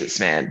Jesus,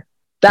 man,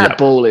 that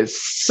ball is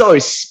so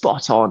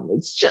spot on.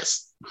 It's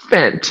just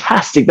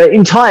fantastic. The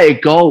entire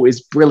goal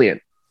is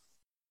brilliant.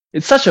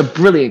 It's such a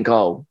brilliant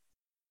goal.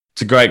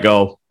 It's a great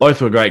goal.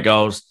 Both were great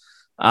goals.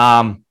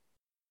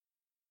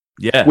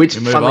 Which,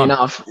 funnily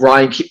enough,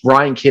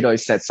 Ryan Kiddo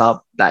sets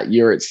up that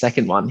Juric's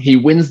second one. He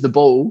wins the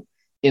ball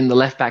in the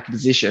left-back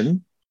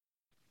position,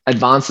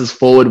 advances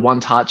forward, one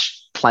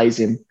touch, plays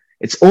him.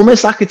 It's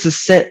almost like it's a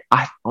set.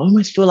 I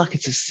almost feel like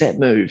it's a set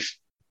move.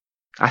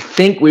 I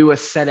think we were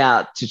set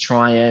out to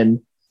try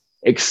and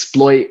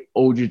exploit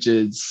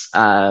Aldridge's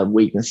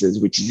weaknesses,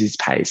 which is his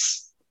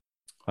pace.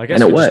 I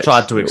guess we just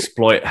tried to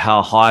exploit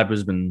how high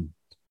Brisbane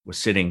was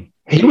sitting.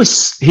 He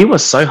was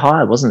so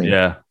high, wasn't he?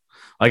 Yeah.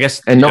 I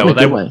guess and not in a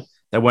good way.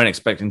 They weren't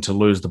expecting to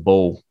lose the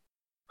ball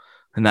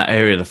in that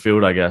area of the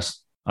field, I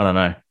guess. I don't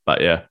know. But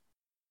yeah.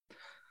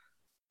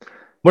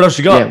 What else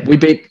you got?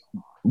 Yeah,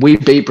 we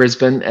beat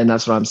Brisbane, and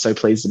that's what I'm so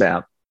pleased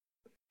about.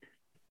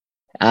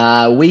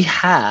 We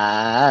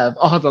have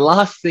the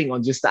last thing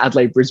on just the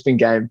Adelaide-Brisbane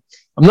game.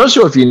 I'm not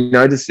sure if you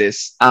noticed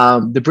this.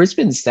 The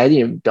Brisbane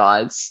Stadium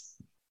guys,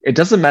 it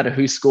doesn't matter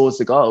who scores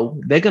the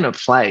goal, they're going to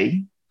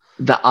play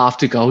the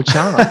after-goal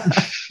chant.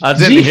 I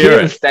didn't hear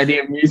it. The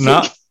stadium music?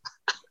 No.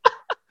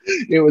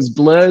 It was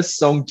Blur's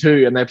song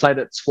 2, and they played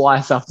it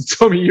twice after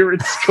Tommy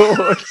Juric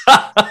scored.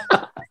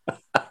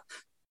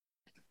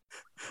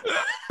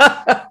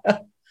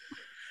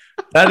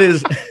 That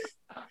is...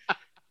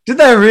 Did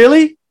they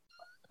really?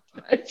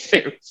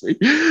 Seriously.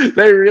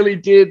 They really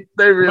did.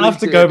 I'll have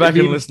to go back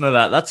and listen to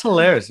that. That's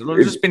hilarious.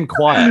 It's just been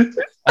quiet.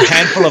 A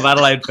handful of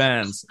Adelaide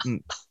fans.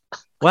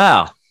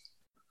 Wow.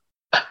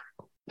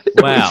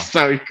 It was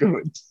so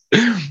good.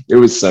 It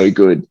was so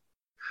good.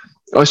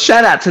 Oh,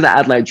 shout out to the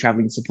Adelaide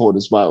travelling support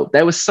as well.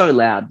 They were so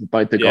loud,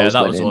 both the goals.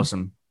 Yeah, that was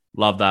awesome.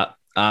 Love that.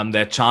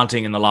 They're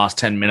chanting in the last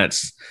 10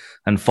 minutes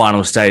and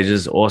final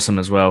stages. Awesome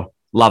as well.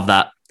 Love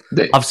that.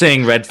 Love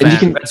seeing Reds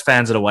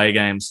fans at away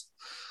games.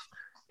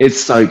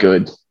 It's so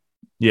good.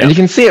 Yeah. And you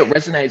can see it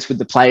resonates with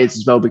the players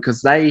as well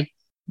because they're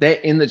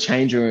in the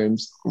change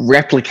rooms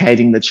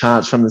replicating the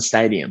chants from the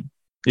stadium.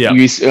 Yeah.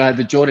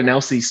 The Jordan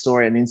Elsey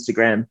story on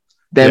Instagram,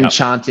 them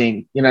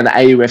chanting, the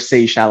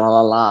AUFC,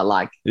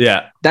 sha-la-la-la,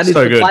 that is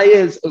so the good.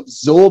 Players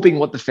absorbing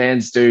what the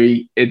fans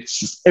do. It's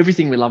just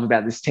everything we love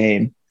about this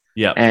team.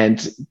 Yeah.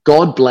 And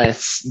God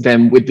bless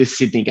them with this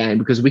Sydney game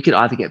because we could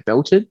either get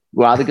belted,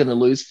 we're either going to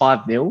lose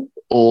 5-0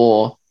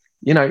 or,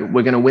 we're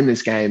going to win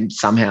this game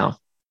somehow.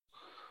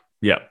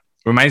 Yeah.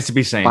 Remains to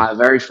be seen. By a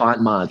very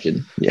fine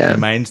margin. Yeah.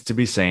 Remains to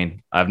be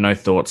seen. I have no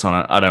thoughts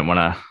on it. I don't want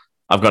to.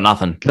 I've got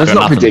nothing. Let's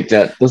not predict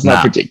it.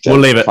 We'll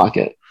leave it. Fuck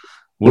it.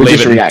 We'll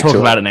leave it and talk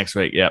about it next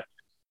week. Yep.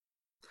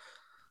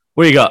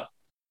 What do you got?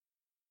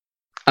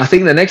 I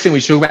think the next thing we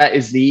should talk about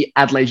is the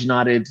Adelaide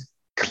United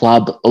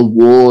Club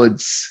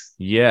Awards.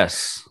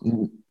 Yes.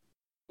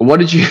 What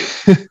did you...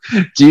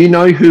 Do you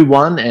know who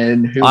won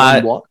and who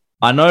won what?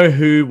 I know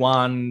who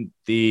won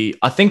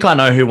I think I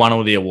know who won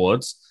all the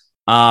awards.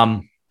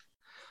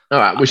 All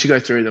right, we should go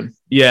through them.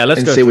 Yeah,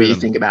 let's go see what you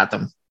think about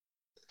them.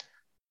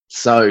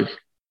 So,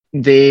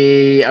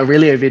 the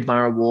Aurelio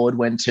Vidmar Award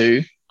went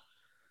to...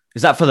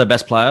 Is that for the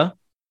best player?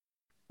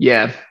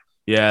 Yeah.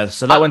 Yeah,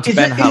 so that went to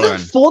Ben Halloran.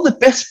 Is it for the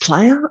best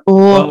player?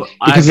 Or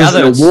because there's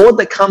an award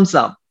that comes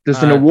up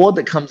there's an award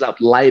that comes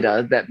up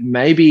later that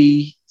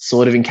maybe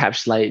sort of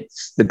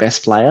encapsulates the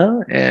best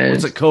player, and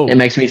What's it called? It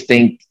makes me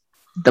think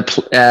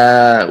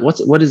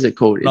what is it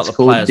called? Not It's the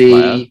called player's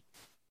player.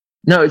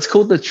 No, it's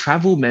called the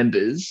Travel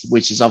Members,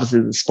 which is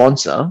obviously the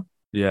sponsor.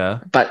 Yeah.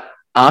 But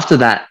after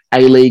that,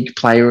 A-League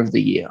Player of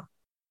the Year.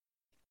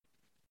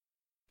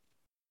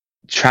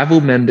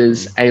 Travel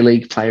Members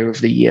A-League Player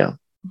of the Year.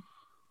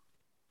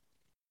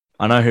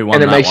 I know who won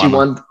And it that makes one. you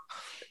wonder.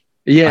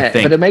 Yeah, I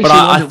think. but it makes But you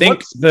I wonder.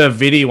 think the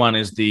Vidi one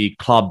is the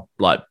club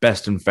like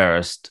best and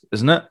fairest,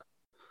 isn't it?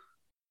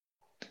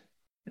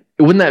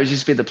 Wouldn't that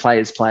just be the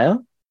player's player,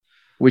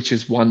 which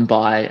is won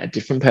by a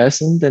different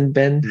person than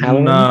Ben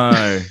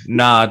Halloran?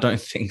 No, I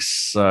don't think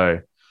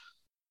so.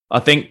 I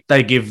think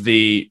they give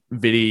the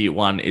Vidi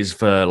one is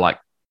for like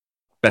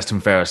best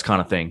and fairest kind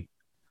of thing.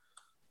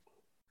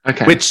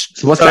 Okay.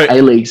 So what's the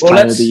A-League's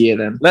player of the year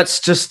then?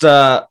 Let's just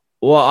I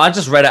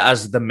just read it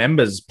as the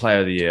members player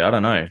of the year. I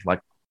don't know,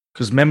 like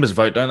because members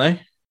vote, don't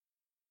they?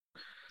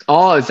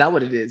 Oh, is that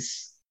what it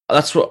is?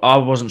 That's what I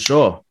wasn't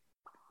sure.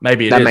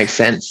 Maybe that makes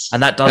sense,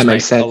 and that does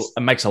make sense.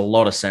 It makes a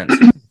lot of sense.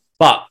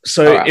 But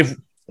so right.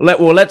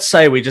 Let's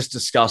say we just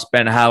discuss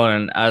Ben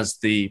Halloran as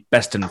the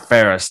best and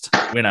fairest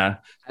winner.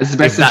 As the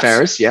best and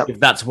fairest, yeah. If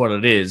that's what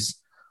it is,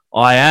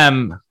 I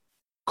am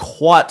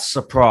quite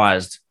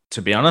surprised,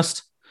 to be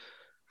honest.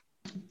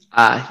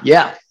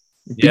 Yeah.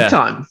 Big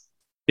time.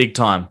 Big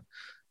time.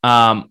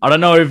 I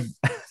don't know if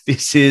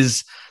this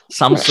is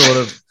some sort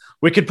of...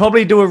 We could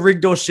probably do a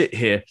rigged or shit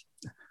here.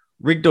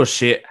 Rigged or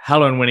shit.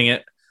 Halloran winning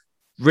it.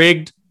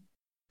 Rigged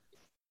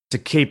to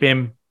keep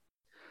him,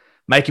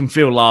 make him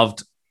feel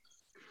loved.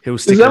 He'll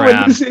stick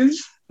around. Is that what this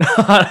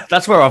is?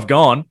 That's where I've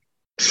gone.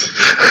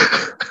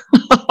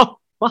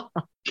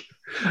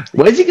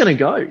 Where's he going to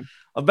go?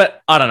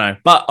 I don't know.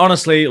 But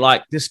honestly,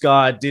 like this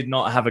guy did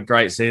not have a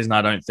great season,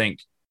 I don't think.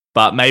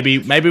 But maybe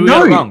we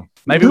got it wrong.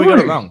 Maybe we got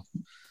it wrong.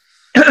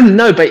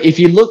 No, but if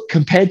you look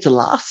compared to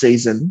last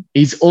season,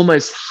 he's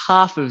almost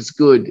half as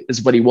good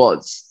as what he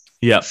was.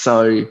 Yeah.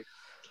 So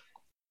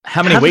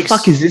how many weeks? The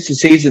fuck is this a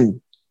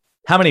season?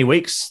 How many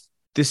weeks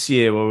this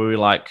year were we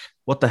like,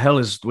 what the hell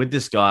is with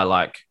this guy?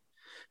 Like,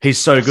 he's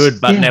so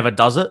good, but never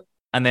does it.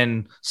 And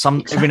then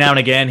every now and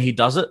again he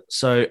does it.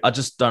 So I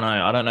just don't know.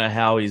 I don't know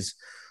how he's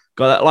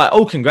got that.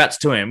 Like, congrats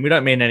to him. We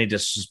don't mean any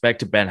disrespect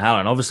to Ben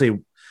Halloran. Obviously,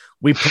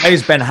 we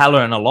praise Ben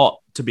Halloran a lot,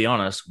 to be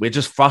honest. We're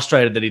just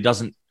frustrated that he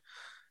doesn't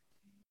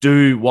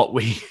do what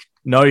we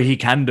know he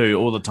can do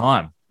all the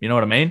time. You know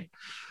what I mean?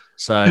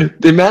 So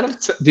the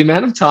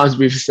amount of times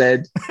we've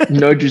said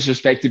no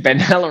disrespect to Ben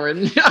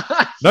Halloran.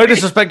 No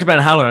disrespect to Ben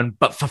Halloran,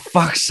 but for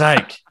fuck's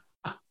sake.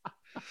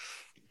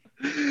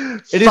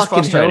 It is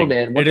frustrating.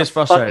 Hell, man. It is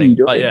frustrating.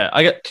 But yeah,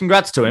 I get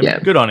congrats to him. Yeah.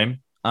 Good on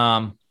him.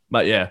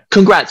 But yeah.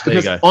 Congrats,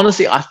 because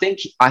honestly, I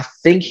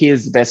think he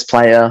is the best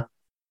player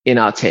in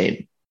our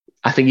team.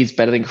 I think he's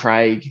better than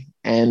Craig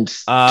and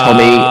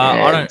Tommy.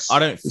 And I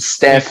don't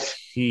Steph. Think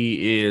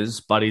he is,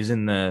 but he's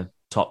in the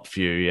top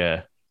few,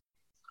 yeah.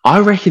 I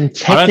reckon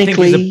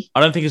technically... I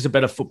don't think he's a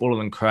better footballer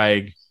than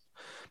Craig,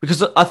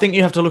 because I think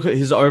you have to look at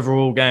his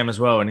overall game as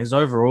well, and his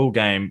overall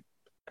game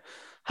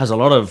has a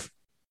lot of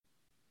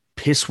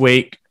piss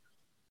weak,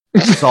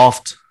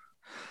 soft,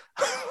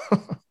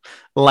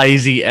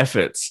 lazy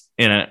efforts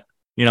in it.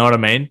 You know what I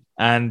mean?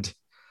 And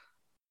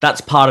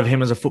that's part of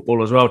him as a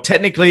footballer as well.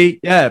 Technically,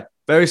 yeah,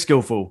 very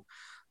skillful.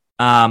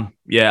 Yeah,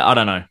 I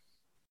don't know.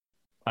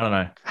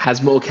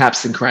 Has more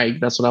caps than Craig.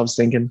 That's what I was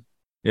thinking.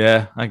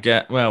 Yeah,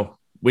 well,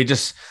 we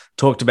just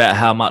talked about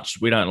how much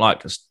we don't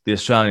like the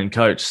Australian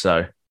coach.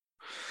 So,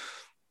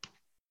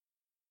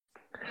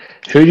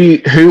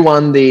 who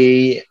won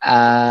the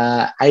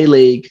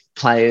A-League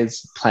Player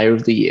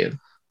of the Year?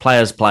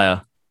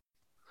 Player.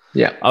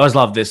 Yeah, I always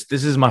love this.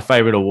 This is my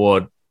favorite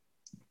award.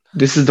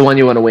 This is the one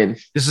you want to win.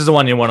 This is the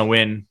one you want to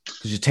win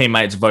because your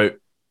teammates vote.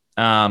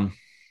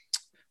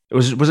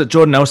 Was it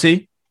Jordan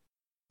Elsey?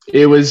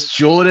 It was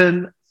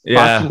Jordan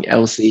fucking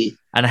Elsey.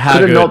 And how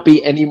could it good? Not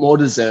be any more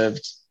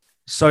deserved?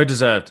 So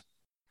deserved.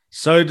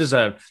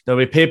 There'll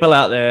be people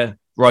out there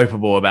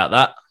ropeable about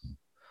that.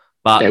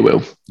 But they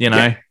will. You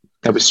know.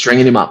 They were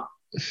stringing him up.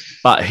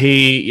 But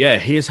he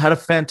has had a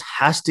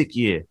fantastic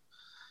year.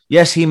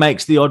 Yes, he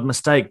makes the odd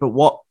mistake, but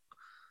what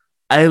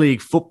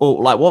A-League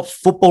football, like what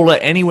footballer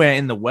anywhere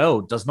in the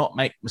world does not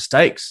make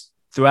mistakes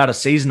throughout a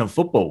season of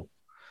football?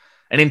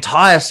 An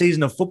entire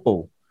season of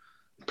football.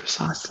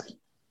 Precisely.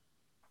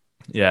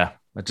 Yeah,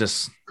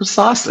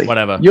 precisely.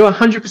 Whatever. You're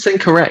 100%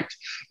 correct.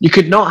 You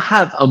could not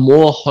have a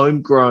more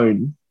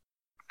homegrown,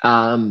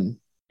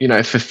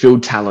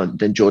 fulfilled talent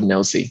than Jordan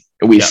Elsey.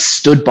 We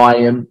stood by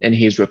him, and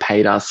he's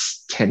repaid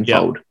us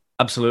tenfold. Yep,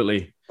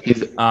 absolutely.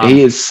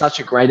 He is such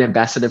a great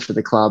ambassador for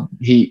the club.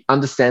 He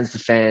understands the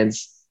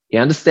fans. He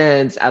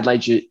understands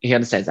Adelaide. He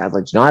understands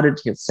Adelaide United.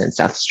 He understands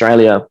South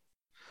Australia.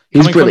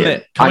 He's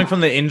brilliant. Coming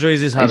from the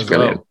injuries he's had as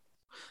well,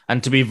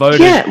 and to be voted,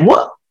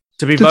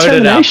 to be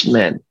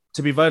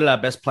voted our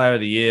best player of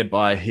the year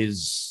by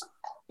his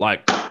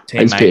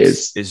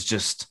teammates is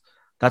just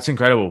that's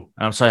incredible,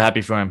 and I'm so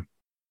happy for him.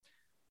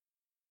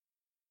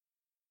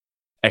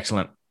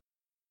 Excellent.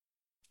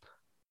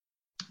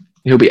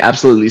 He'll be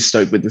absolutely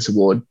stoked with this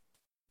award.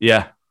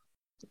 Yeah,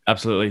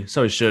 absolutely.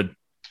 So he should.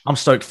 I'm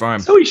stoked for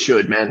him. So he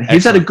should, man.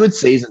 He's had a good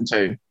season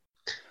too.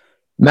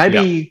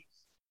 Maybe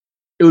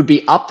it would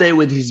be up there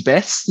with his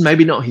best.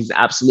 Maybe not his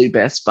absolute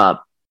best,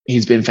 but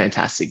he's been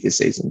fantastic this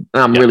season.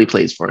 And I'm really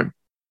pleased for him.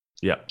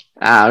 Yeah.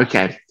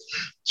 Okay.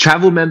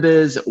 Travel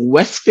members,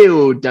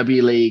 Westfield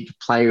W League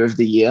Player of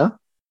the Year,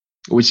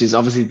 which is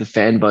obviously the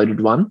fan voted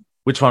one.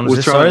 Which one was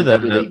this? Sorry, the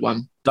W League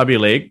one. W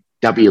League.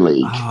 W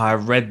League. Oh, I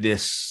read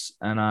this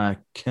and I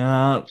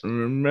can't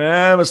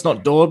remember. It's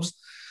not Dorbs.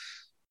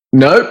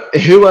 Nope.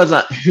 Who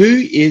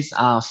is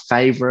our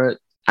favourite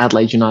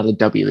Adelaide United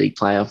W League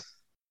player?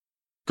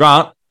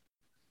 Grant.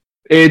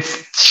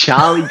 It's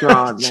Charlie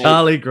Grant.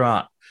 Charlie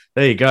Grant.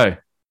 There you go.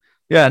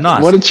 Yeah,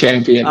 nice. What a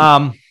champion.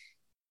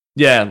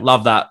 Yeah,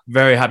 love that.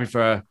 Very happy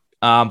for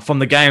her. From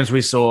the games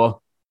we saw,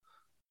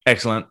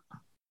 excellent.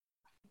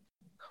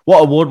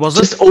 What award was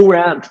it? Just all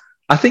round.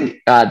 I think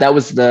that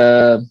was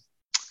the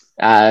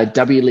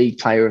W League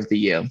Player of the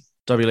Year.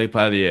 W League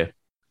Player of the Year.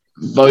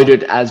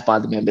 Voted as by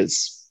the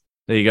members.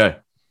 There you go.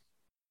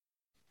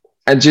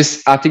 And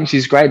I think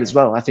she's great as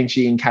well. I think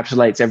she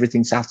encapsulates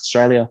everything South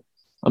Australia.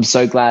 I'm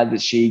so glad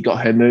that she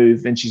got her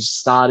move and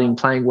she's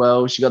playing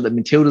well. She got the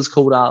Matildas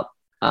called up.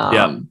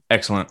 Yeah,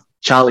 excellent.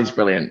 Charlie's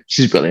brilliant.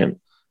 She's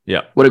brilliant.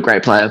 Yeah. What a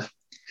great player.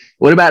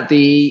 What about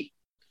the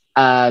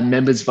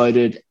members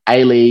voted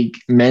A-League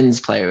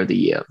Men's Player of the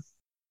Year?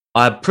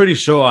 I'm pretty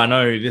sure I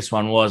know who this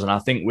one was, and I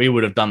think we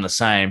would have done the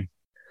same.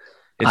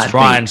 It's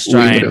Ryan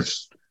Strain.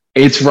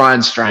 It's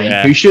Ryan Strain,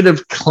 who should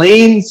have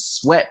clean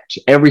swept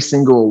every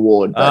single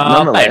award. But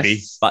nonetheless,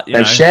 maybe. But,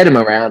 they've shared him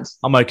around.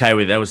 I'm okay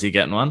with Elsie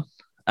getting one.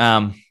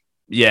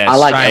 Yeah, I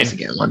like Elsie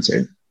getting one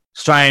too.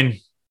 Strain,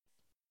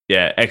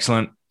 yeah,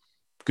 excellent.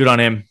 Good on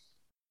him.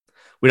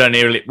 We don't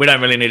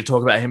really need to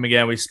talk about him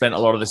again. We spent a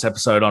lot of this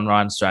episode on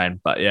Ryan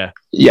Strain, but yeah.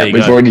 Yeah,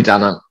 we've already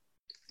done it.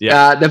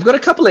 Yeah. They've got a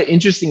couple of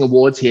interesting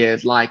awards here,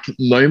 like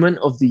Moment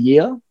of the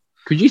Year.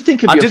 Could you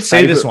think of your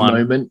favorite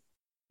moment?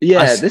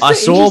 Yeah, I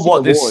saw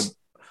what award.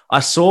 I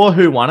saw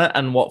who won it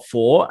and what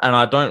for, and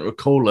I don't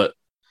recall it.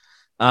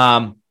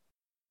 But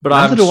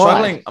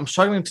I'm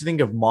struggling to think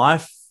of my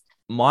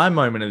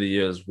moment of the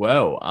year as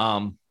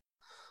well.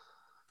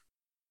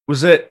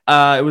 Was it?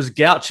 It was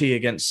Gauchi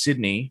against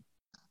Sydney.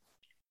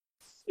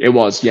 It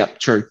was. Yep.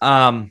 True.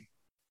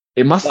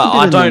 It must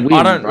have been.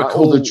 I don't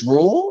recall the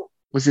draw.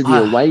 Was it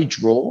the away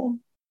draw?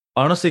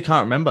 I honestly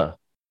can't remember.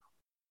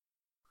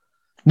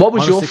 What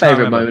was your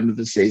favorite moment of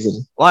the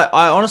season?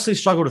 I honestly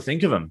struggle to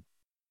think of them.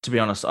 To be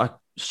honest, I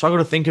struggle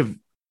to think of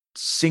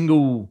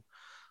single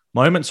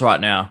moments right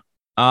now.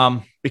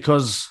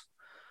 Because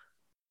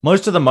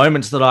most of the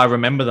moments that I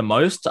remember the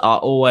most are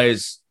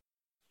always,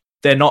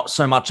 they're not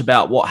so much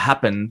about what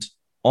happened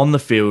on the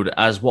field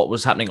as what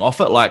was happening off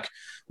it. Like,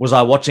 was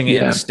I watching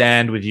it in the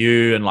stand with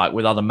you and like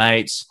with other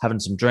mates having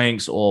some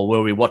drinks, or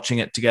were we watching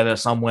it together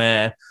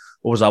somewhere,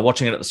 or was I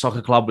watching it at the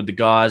soccer club with the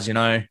guys? You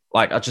know,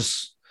 like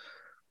that's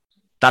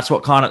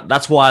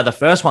why the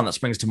first one that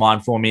springs to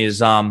mind for me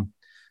is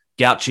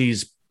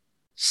Gauchi's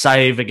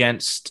save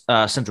against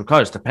Central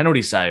Coast, the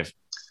penalty save.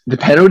 The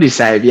penalty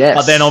save, yes.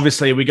 But then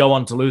obviously we go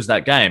on to lose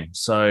that game.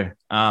 So,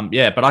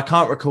 but I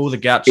can't recall the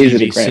Gauchi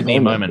v Sydney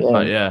moment.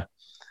 But yeah,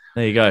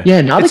 there you go.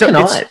 Yeah, neither can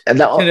I. It's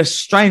a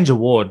strange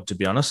award, to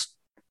be honest.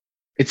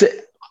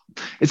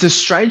 It's a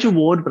strange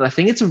award, but I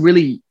think it's a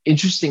really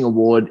interesting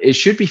award. It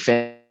should be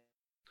fair.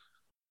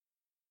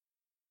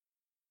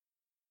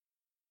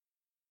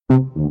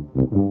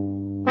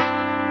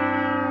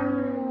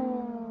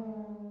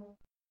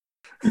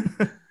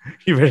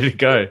 You ready to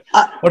go?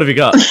 What have you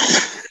got?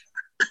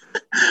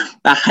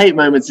 I hate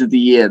moments of the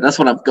year. That's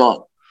what I've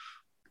got.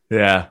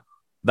 Yeah,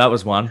 that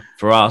was one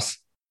for us.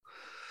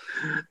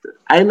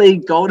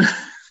 A-League Gold.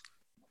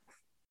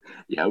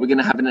 Yeah, we're going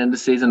to have an end of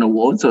season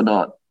awards or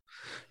not?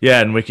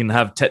 Yeah, and we can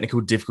have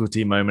technical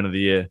difficulty moment of the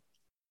year.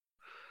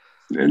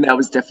 And that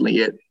was definitely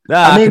it.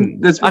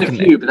 There's been a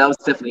few, but that was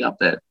definitely up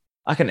there.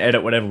 I can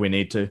edit whatever we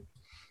need to.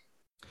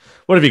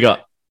 What have you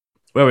got?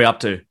 Where are we up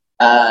to?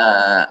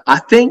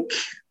 I think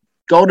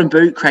Golden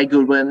Boot, Craig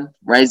Goodwin,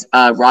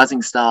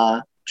 Rising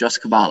Star, Josh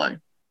Cavallo.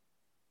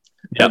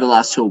 Yeah, the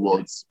last two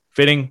awards.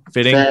 Fitting.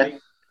 Fair.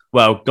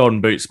 Well,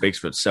 Golden Boot speaks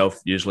for itself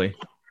usually.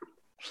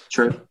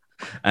 True.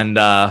 And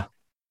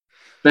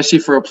especially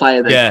for a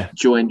player that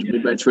joined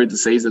midway through the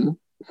season.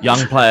 Young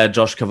player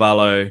Josh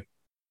Cavallo.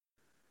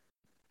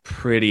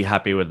 Pretty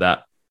happy with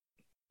that.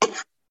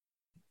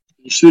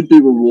 He should be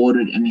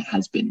rewarded, and he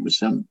has been,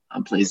 which I'm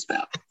pleased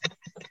about.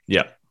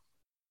 Yeah.